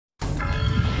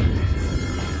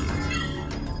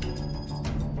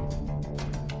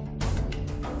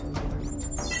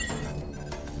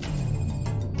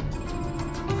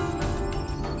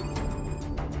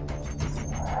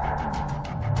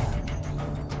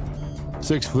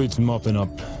6 fleets mopping up.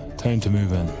 Time to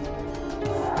move in.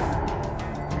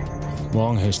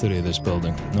 Long history of this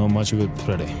building. Not much of it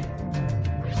pretty.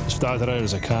 Started out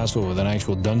as a castle with an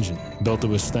actual dungeon, built to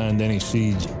withstand any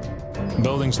siege. The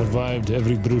building survived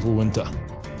every brutal winter.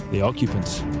 The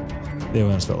occupants, they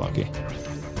weren't so lucky.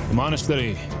 The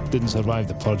monastery didn't survive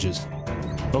the purges.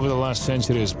 Over the last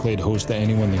century has played host to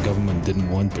anyone the government didn't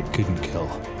want but couldn't kill.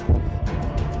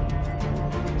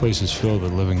 The place is filled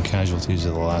with living casualties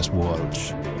of the last war,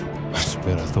 which I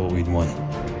swear I thought we'd won.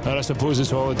 But I suppose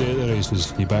it's all a day at the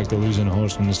races. You back the losing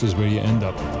horse and this is where you end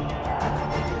up.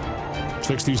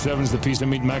 627's the piece of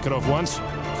meat Makarov wants,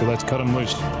 so let's cut him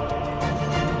loose.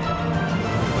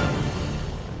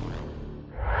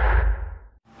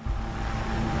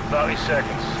 30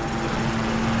 seconds.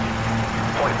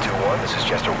 Point 2-1, this is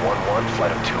Jester 1-1,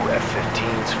 flight of 2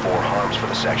 F-15s, 4 harms for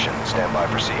the section. Stand by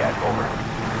for SEAD, over.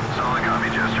 Solid copy,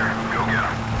 Jester. Go get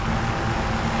him.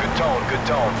 Good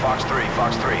tone. Fox 3,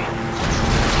 Fox 3.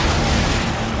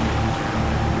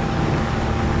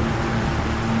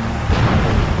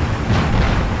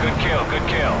 Good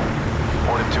kill.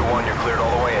 Hornet 2-1, you're cleared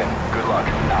all the way in. Good luck.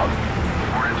 Out.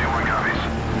 Hornet 2-1 copies.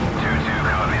 2-2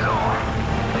 copies all.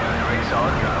 2-3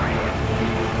 solid copy.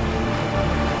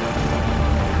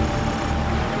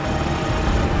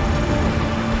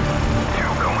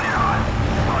 Going in hot.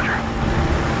 Roger.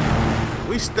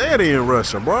 We steady in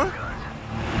Russia, bro.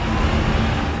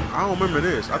 I don't remember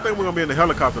this. I think we're gonna be in the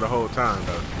helicopter the whole time,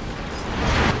 though.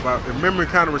 If memory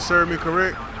kind of served me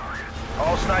correct.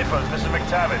 All snipers, this is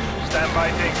McTavish. Stand by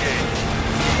to engage.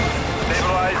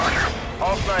 Stabilize.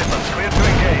 All snipers, clear to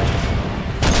engage.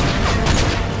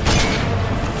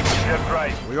 Shift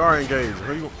right. We are engaged.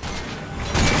 Where you?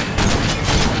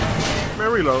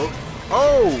 Man, reload.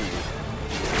 Oh!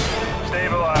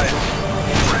 Stabilize.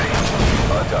 Ready.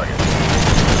 On target.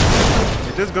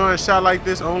 Is this gun shot like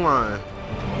this online?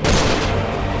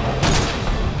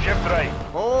 Shift right.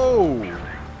 Oh!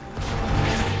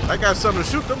 I got something to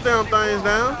shoot them damn things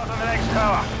down. Out on the next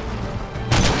tower.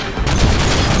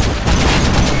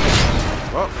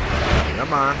 Oh,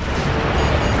 never mind.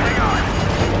 Hang on.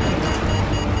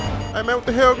 Hey man, what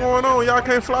the hell going on? Y'all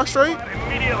can't fly straight?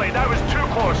 Immediately, that was too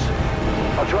close.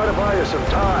 I'll try to buy you some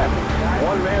time.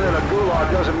 One man in a gulag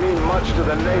doesn't mean much to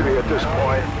the Navy at this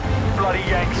point. Bloody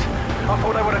Yanks. I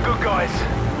thought they were the good guys.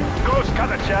 Ghost, cut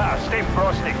the chatter. Stay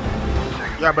frosty.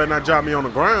 Y'all better not drop me on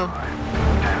the ground.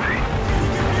 10 feet.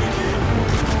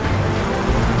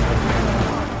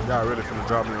 Y'all really finna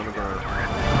drop me on the ground.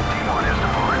 T1 is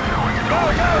deployed. Go,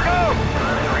 go, go!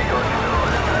 3 going to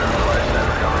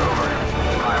over.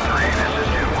 5-3, this is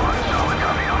 2-1. Solid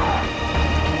copy on all.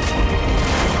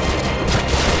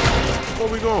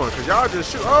 Where we going? Cause y'all just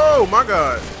shoot. Oh my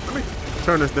God. Let me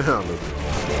turn this down a little bit.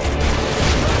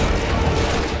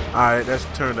 Alright, that's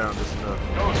turned down just enough.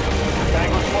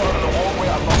 Tango's spotted on the walkway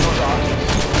along those arches.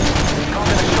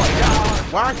 Coming a shot down.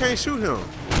 Why I can't shoot him?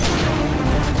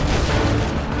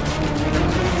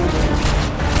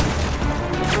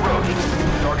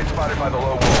 Target spotted by the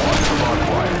low wall. Come on,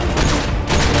 quiet.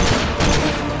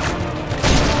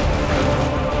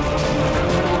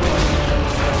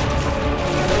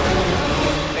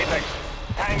 Apex.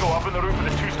 Tango up in the roof of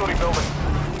the 2-story building.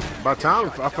 By the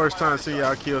time I first time to see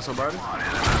y'all kill somebody.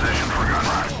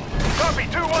 Copy,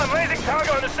 2-1, raising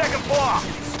cargo on the 2nd floor.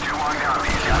 2-1 copy.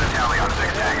 Got a tally on 6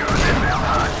 tangos. Inbound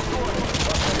hot.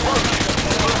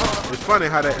 It's funny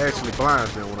how that actually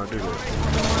blinds them when I do that.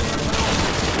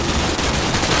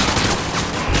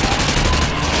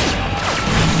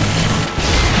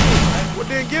 Well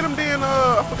then get him then,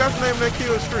 I forgot the name of that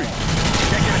kill streak.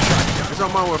 It's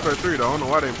on Modern Warfare 3 though. I don't know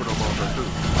why they didn't put it on Modern Warfare 2.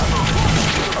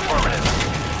 Affirmative.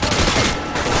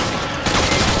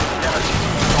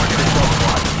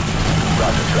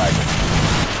 Roger, tracking.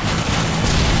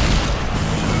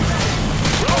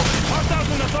 Hostiles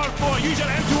on the 3rd floor, use your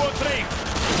M203.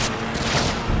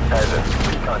 As in,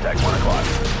 contact 1 o'clock.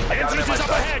 I got him in Entrance my is up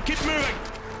sight. ahead, keep moving.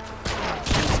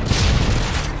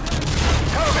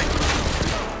 Cover me.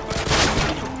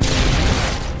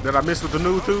 Did I miss with the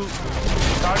new tube?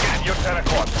 Target at your 10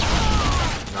 o'clock.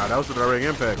 Nah, that was a direct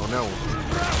impact on that one.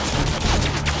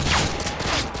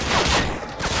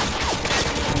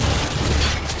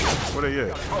 Where they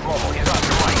at? Front mobile, he's on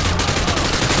your right.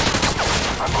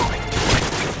 I'm moving.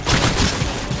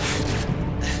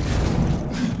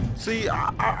 See,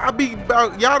 I be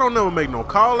about, y'all don't never make no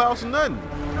call outs or nothing.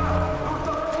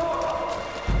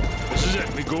 This is it.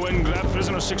 We go in, grab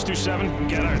prisoner 627, and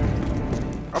get out.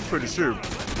 I'm pretty sure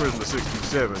prisoner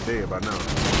 67 dead by now.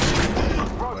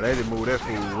 But they didn't move that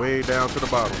fool way down to the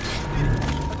bottom.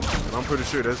 And I'm pretty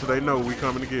sure that's what they know we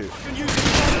coming to get.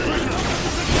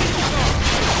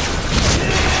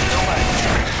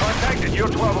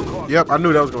 12 o'clock. Yep, I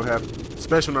knew that was gonna happen.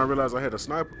 Especially when I realized I had a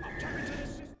sniper.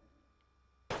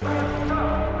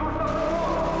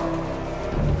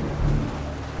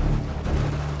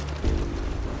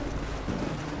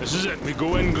 This is it. We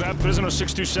go in, grab prisoner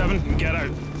 627, and get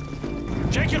out.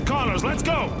 Check your corners. Let's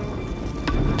go.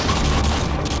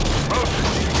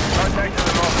 Contact to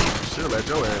the north. Should let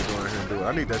your ass go in here and do it.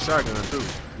 I need that shotgun too.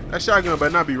 That shotgun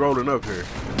better not be rolling up here.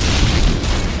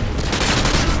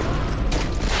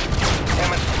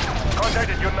 Hammond,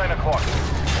 contacted you at 9 o'clock.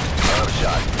 Another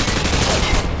shot.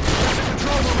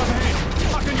 Control room up ahead.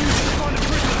 I can use it to find a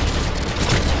prisoner.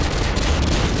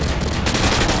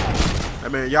 Hey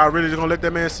man, y'all really just gonna let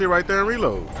that man sit right there and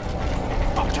reload?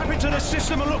 I'll tap into the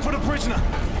system and look for the prisoner.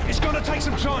 It's gonna take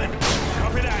some time.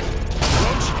 Copy that.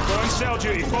 Roach, go on cell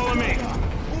duty. Follow me.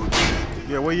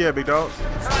 Yeah, where you at, big dog?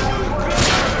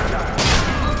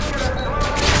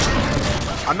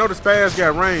 I know the spaz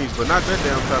got range, but not that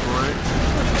damn type of range.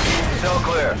 Cell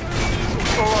clear.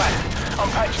 Alright, I'm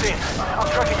patched in. I'm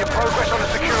tracking your progress on the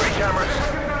security cameras.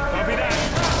 Copy that.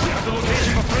 You have the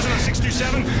location for prisoner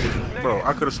 627? Bro,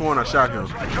 I could have sworn I shot him.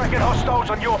 Tracking hostiles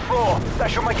on your floor. That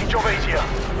should make your job easier.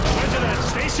 President,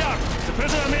 stay sharp. The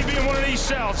prisoner may be in one of these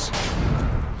cells.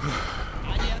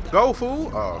 Go,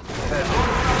 fool. Oh.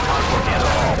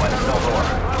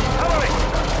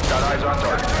 Got eyes on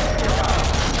target.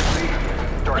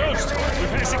 Ghost,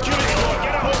 we've had security door.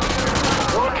 Get a hold.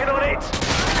 Working on it.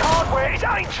 Hardware is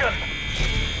ancient.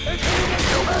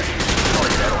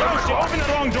 Ghost, you opened the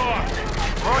wrong door.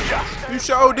 Roger. You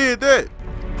sure did that.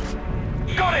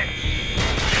 Got it.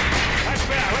 That's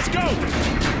better. Let's go.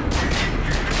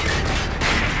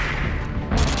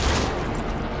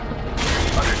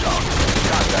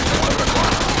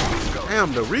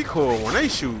 Damn, the recoil when they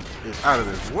shoot is out of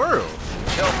this world.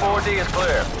 Cell 4D is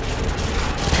clear.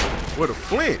 With a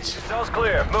flinch. Cell's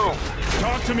clear. Move.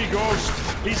 Talk to me, Ghost.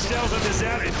 These cells are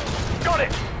deserted. Got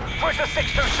it. Prisoner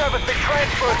 627's been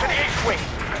transferred to the east wing.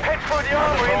 Head through the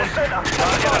armory in the center.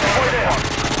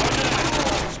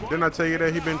 Didn't I tell you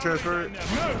that he been transferred?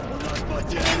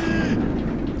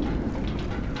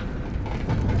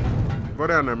 Go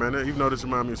down there, man. Even though this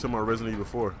reminds me of some of my Resident Evil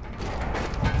 4.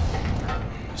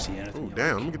 Oh,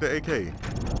 damn. Let me get the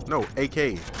AK. No,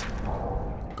 AK.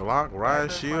 Gulag,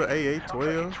 Riot Shield,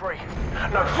 AA-12.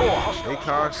 No, 4.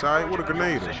 ACOG sight. What a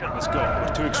grenade. Let's go.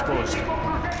 We're too exposed.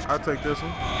 I'll take this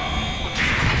one.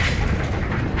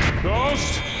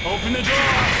 Ghost, open the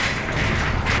door.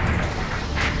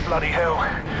 Bloody hell.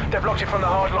 They've blocked it from the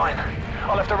hard line.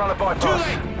 I'll have to run a bypass. Too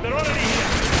late. They're already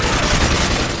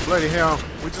here. Bloody hell.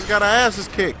 We just got our asses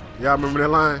kicked. Y'all remember that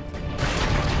line?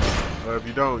 If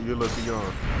you don't, you'll look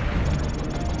beyond.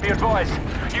 Be advised,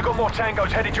 you got more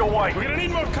tangos headed your way. We're gonna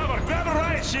need more cover. Grab a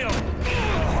riot shield.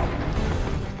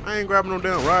 I ain't grabbing no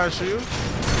damn riot shield.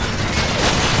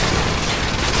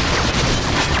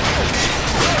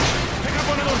 Pick up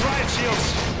one of those riot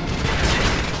shields.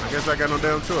 I guess I got no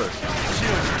damn choice.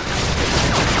 Shield.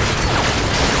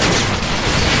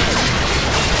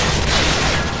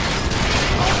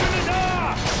 Open the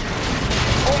door.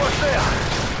 Almost there.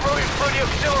 Running through the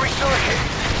auxiliary circuit.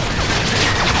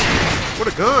 What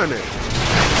a gun at?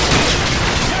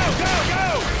 Go, go, go.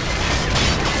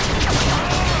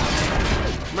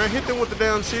 Man, hit them with the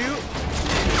damn shield. Use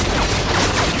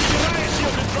the riot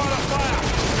shield to draw the fire.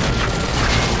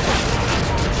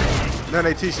 Now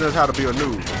they teaching us how to be a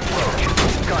noob.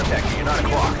 Contacting you 9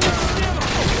 o'clock.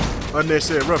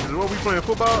 Unnecessary roughness. What, we playing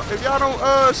football? If y'all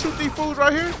don't shoot these fools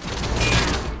right here,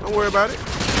 don't worry about it.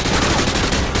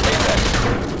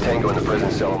 Tango in the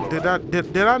prison cell. Did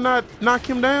I not knock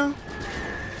him down?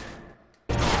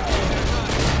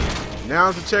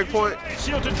 Now's the checkpoint.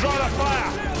 Shield to draw the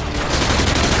fire.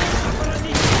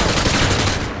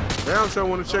 Damn sure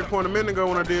won the checkpoint a minute ago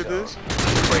when I did this.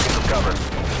 Breaking some cover.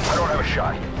 I don't have a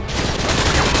shot.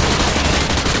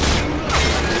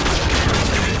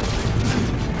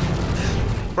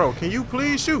 Bro, can you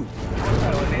please shoot?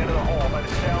 At the end of the hall by the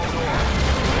cell door.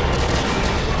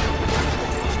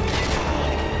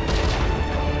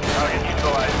 Target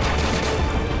neutralized.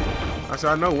 I said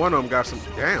I know one of them got some.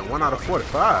 Damn, 1 out of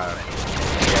 45.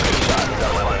 Yeah, good shot. He's out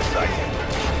of my line of sight.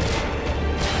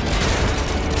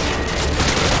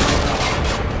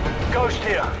 Ghost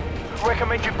here.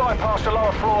 Recommend you bypass the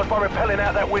lower floors by rappelling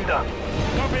out that window.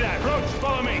 Copy that. Roach,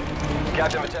 follow me.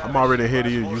 Captain I'm already ahead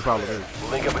of you. You follow me.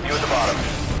 We'll link up with you at the bottom.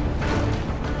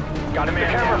 Got him. The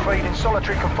camera feed in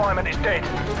solitary confinement is dead.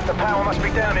 The power must be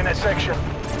down in that section.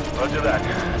 Roger that.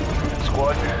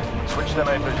 Squad, switch to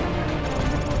night vision.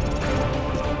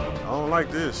 I don't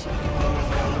like this.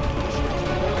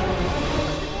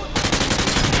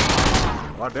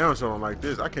 Why down showing like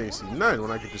this, I can't see nothing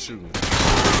when I get to shooting.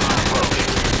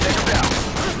 Take him down.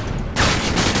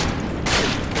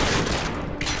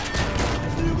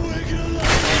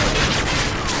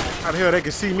 How the hell they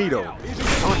can see me though?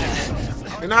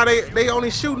 And now they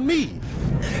only shooting me.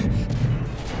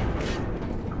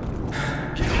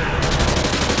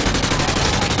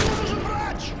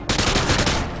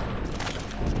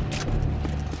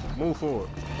 Move forward.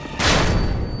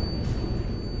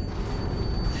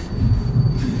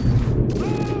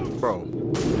 Bro.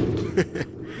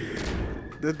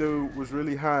 This dude was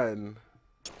really hiding.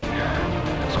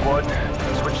 Squad,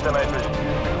 switch to night vision.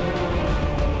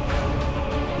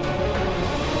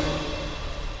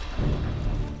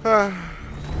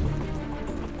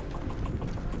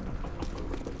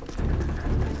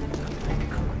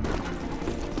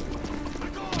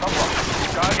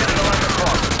 Gotta get it on the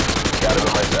clock. Got it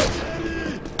on my sights.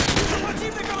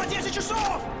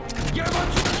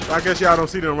 I guess y'all don't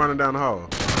see them running down the hall.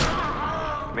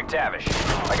 McTavish,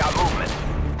 I got movement.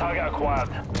 Target acquired.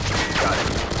 Got it.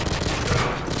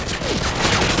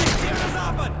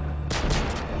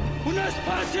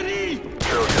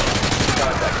 True.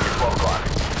 Contact at 12 o'clock.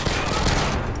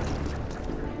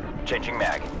 Changing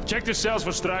mag. Check the cells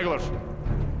for stragglers.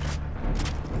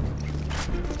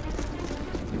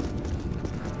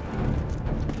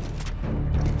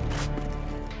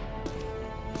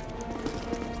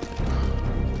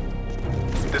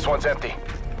 This one's empty.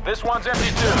 This one's empty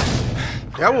too.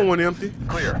 That one went empty.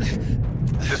 Clear.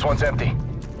 This one's empty.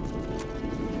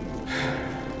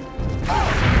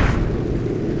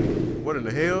 What in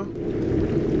the hell?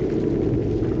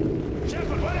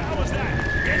 Shepard, what the hell was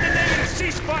that? Get the Navy to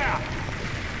cease fire!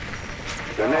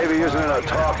 The Navy isn't in a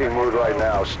talking mood right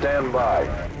now. Stand by.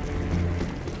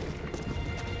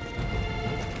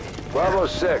 Bravo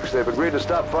 6, they've agreed to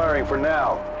stop firing for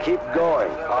now. Keep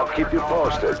going. I'll keep you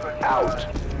posted. Out.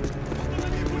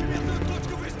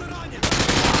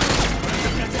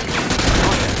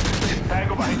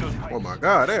 Oh my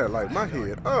God, they're like my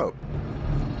head up.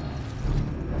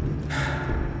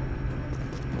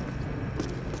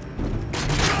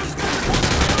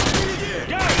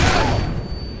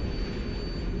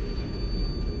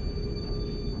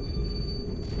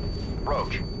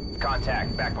 Roach,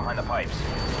 contact back behind the pipes.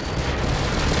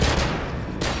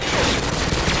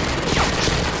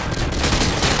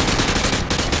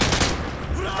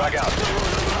 Back out.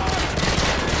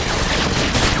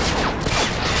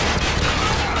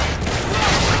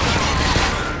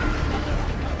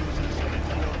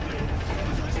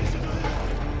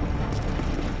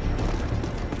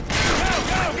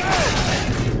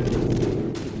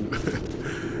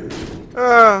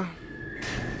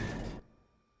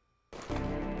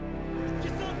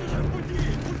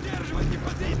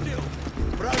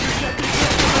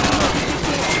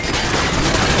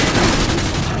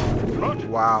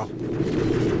 Wow.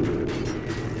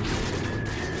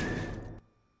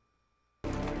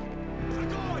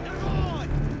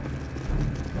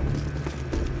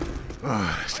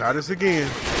 Let's try this again.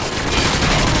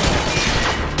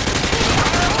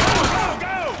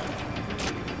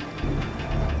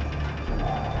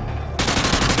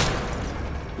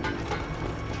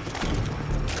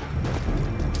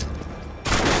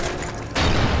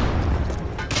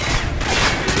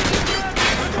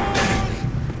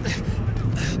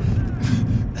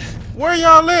 Where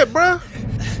y'all at, bruh?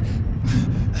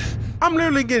 I'm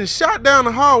literally getting shot down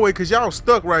the hallway because y'all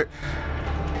stuck right.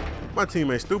 My team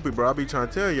ain't stupid, bro. I be trying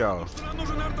to tell y'all.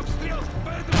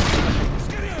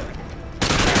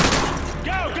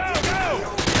 Go, go, go!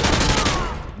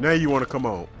 Now you want to come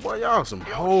on. Boy, y'all some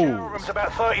hoes. Room's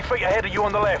about 30 feet ahead of you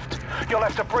on the left. You'll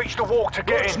have to breach the wall to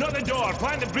get Roach, in. not the door.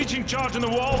 Plant the breaching charge on the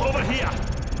wall over here.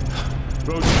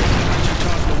 Roach, breaching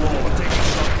charge on the wall. I'll take a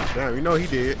shot. Damn, you know he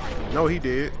did. No, he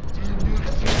did.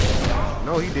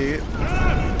 No, he did.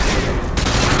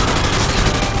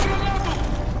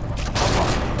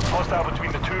 Hostile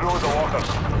between the two rows of walkers.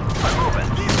 I'm moving.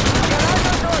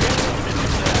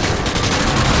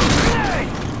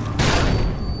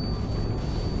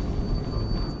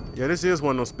 Yeah, this is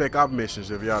one of those spec op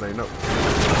missions, if y'all ain't know.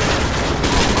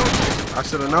 I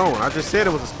should have known. I just said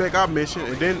it was a spec op mission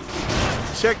and then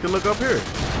check to look up here.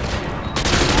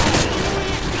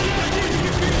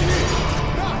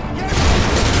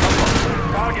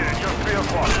 Target at your 3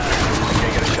 o'clock.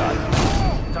 Can't get a shot.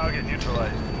 Target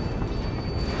neutralized.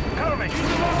 Cover me!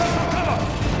 Cover!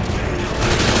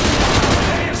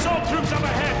 Any assault troops up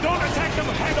ahead. Don't attack them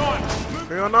head on.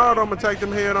 Hell no, I'm gonna take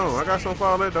them head on. I got some for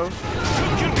all that though.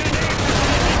 Shoot your grenades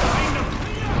behind them.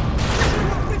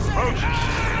 Roach!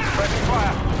 Pressing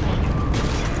fire!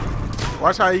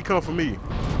 Watch how he come for me.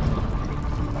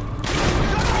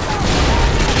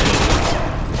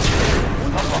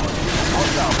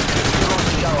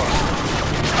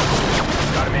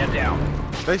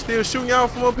 They still shooting y'all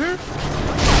from up here?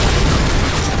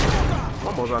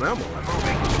 Almost out of ammo.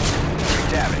 Moving.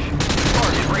 Damage.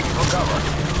 Target breaking for cover.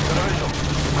 Visual.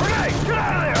 Grenade! Get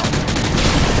out of there!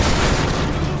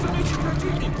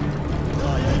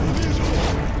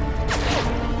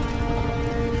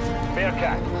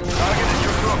 Bearcat. Target is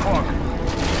your 2 o'clock.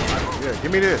 Yeah,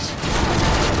 give me this.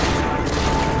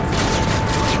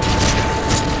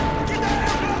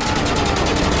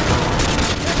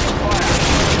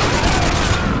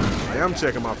 I am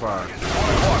checking my fire. 1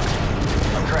 o'clock.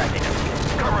 I'm tracking him.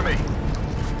 Cover me.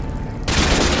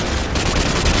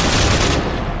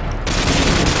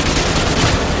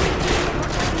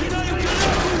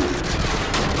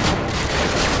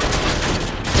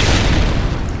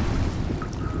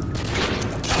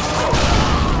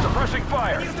 Suppressing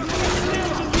fire.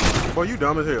 Boy, you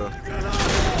dumb as hell.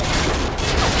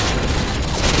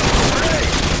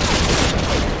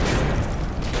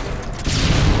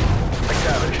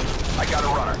 I got a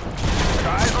runner.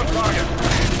 Eyes on target.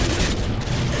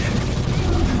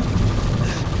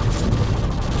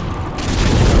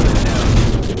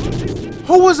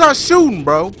 Who was I shooting,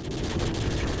 bro?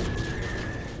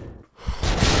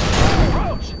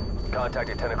 Approach. Contact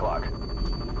at 10 o'clock.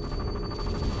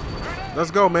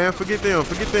 Let's go, man. Forget them.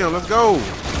 Forget them. Let's go.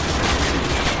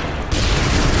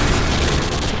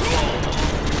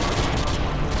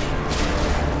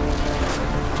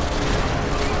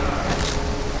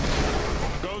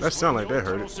 That sound like that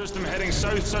hurt it. System heading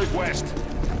south-southwest.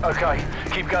 Okay,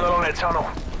 keep going along that tunnel.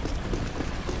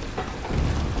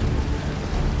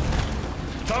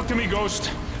 Talk to me, Ghost.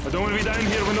 I don't want to be down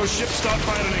here when those ships start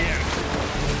firing again.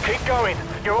 Keep going.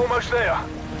 You're almost there.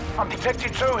 I'm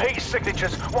detecting 2 heat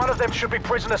signatures. One of them should be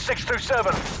prisoner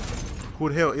 627. Who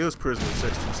the hell is prisoner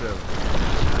 627?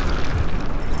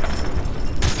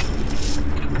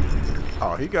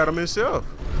 Oh, he got him himself.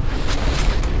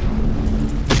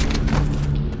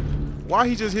 Why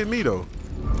he just hit me though?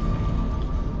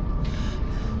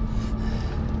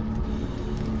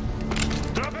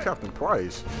 Captain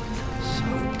Price.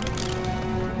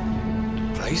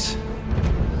 Price?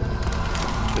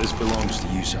 This belongs to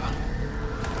you, sir.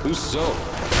 Who's so?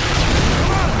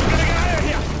 Come on! We gotta get out of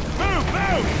here! Move!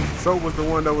 Move! So was the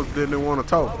one that didn't want to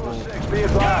talk. Be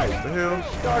advised. The hell?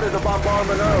 Started the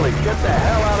bombardment early. Get the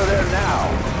hell out of there now.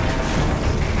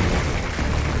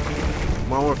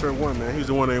 Modern Warfare 1, man. He's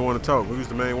the one that didn't want to talk. He was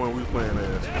the main one we was playing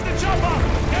as. There's the chopper!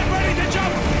 Get ready to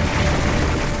jump!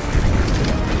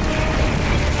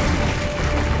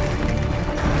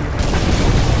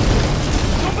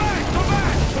 Go back! Go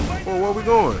back! Go back! Well, where we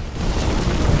going?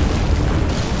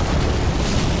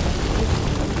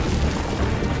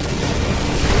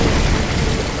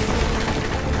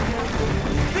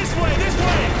 This way! This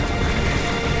way!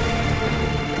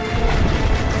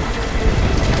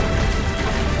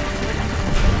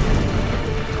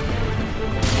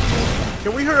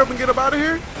 Can we hurry up and get up out of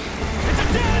here? It's a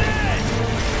dead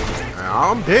end!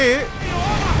 I'm dead.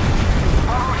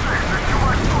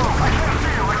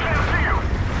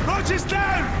 Roach is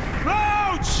down!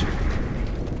 Roach!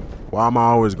 Why am I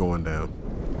always going down?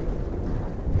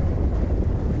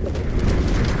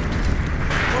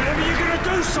 Whatever you're gonna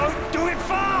do, so do it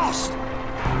fast!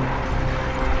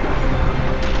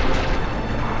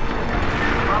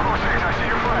 Bravo 6, I see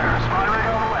your flare. Spot ready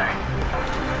on the way.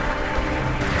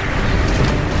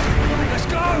 Let's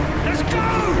go! Let's go!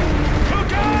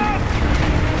 Hook up!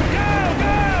 Go!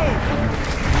 Go!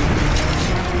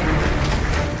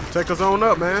 Take us on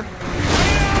up, man. Yeah!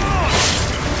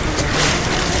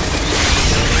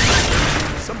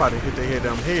 Somebody hit their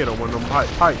head on one of them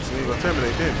pipes and he gonna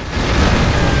terminate them.